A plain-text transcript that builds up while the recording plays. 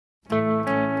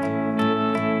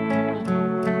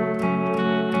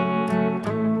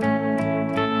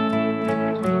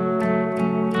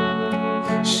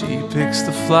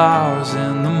flowers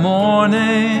in the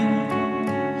morning,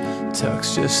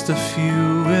 tucks just a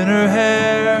few in her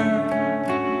hair.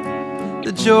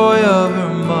 The joy of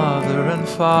her mother and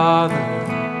father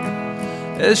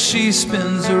as she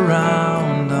spins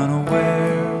around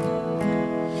unaware.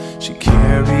 She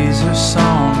carries her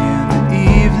song in the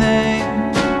evening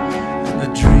and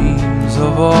the dreams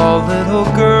of all little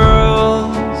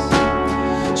girls.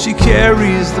 She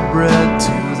carries the bread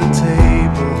to the table.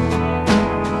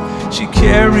 She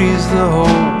carries the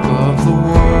hope of the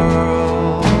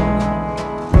world.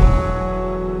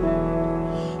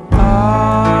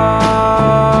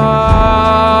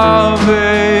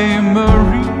 Ave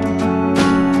Maria,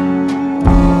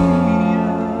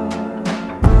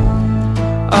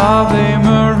 Ave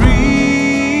Maria.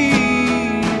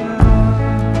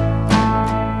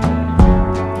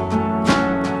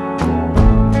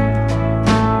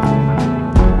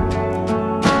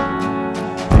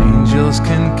 Angels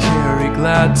can carry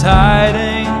glad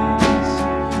tidings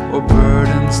or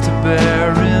burdens to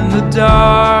bear in the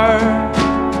dark.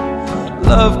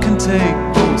 Love can take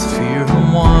both fear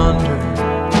and wonder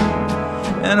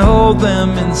and hold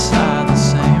them inside the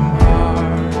same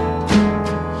heart.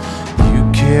 You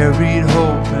carried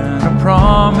hope and a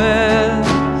promise.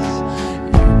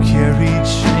 You carried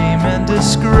shame and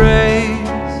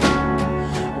disgrace.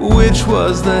 Which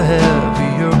was the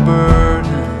heavier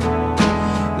burden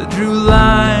that drew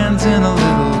lines in a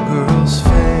little girl's face?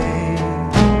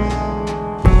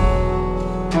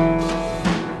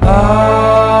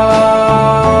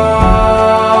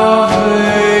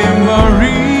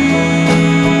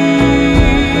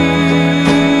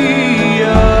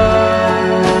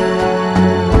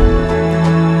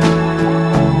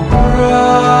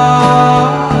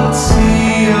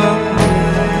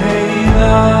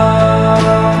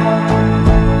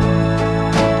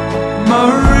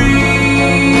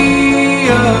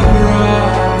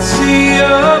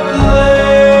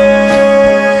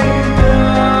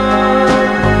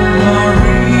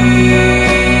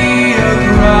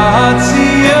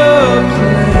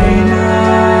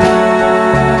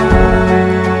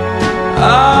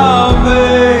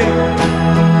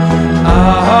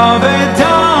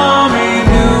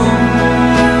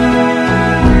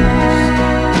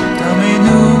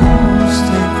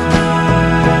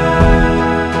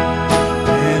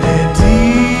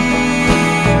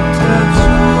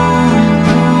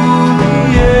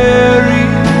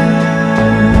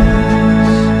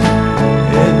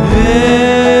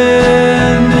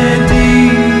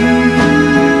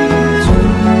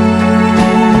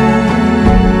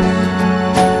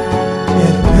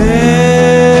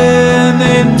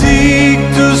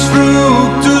 Benedictus,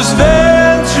 fructus,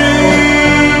 Ventris,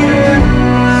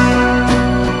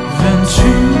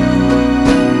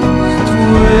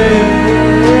 tuae.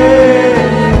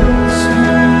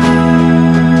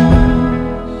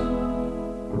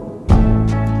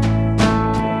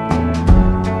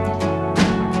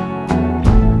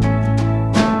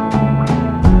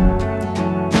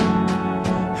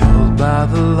 Held by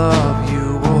the love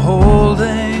you were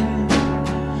holding,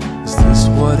 is this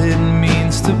what it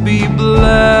means to be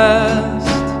blessed?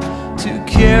 To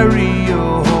carry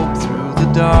your hope through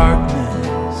the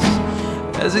darkness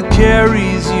as it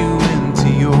carries you into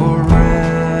your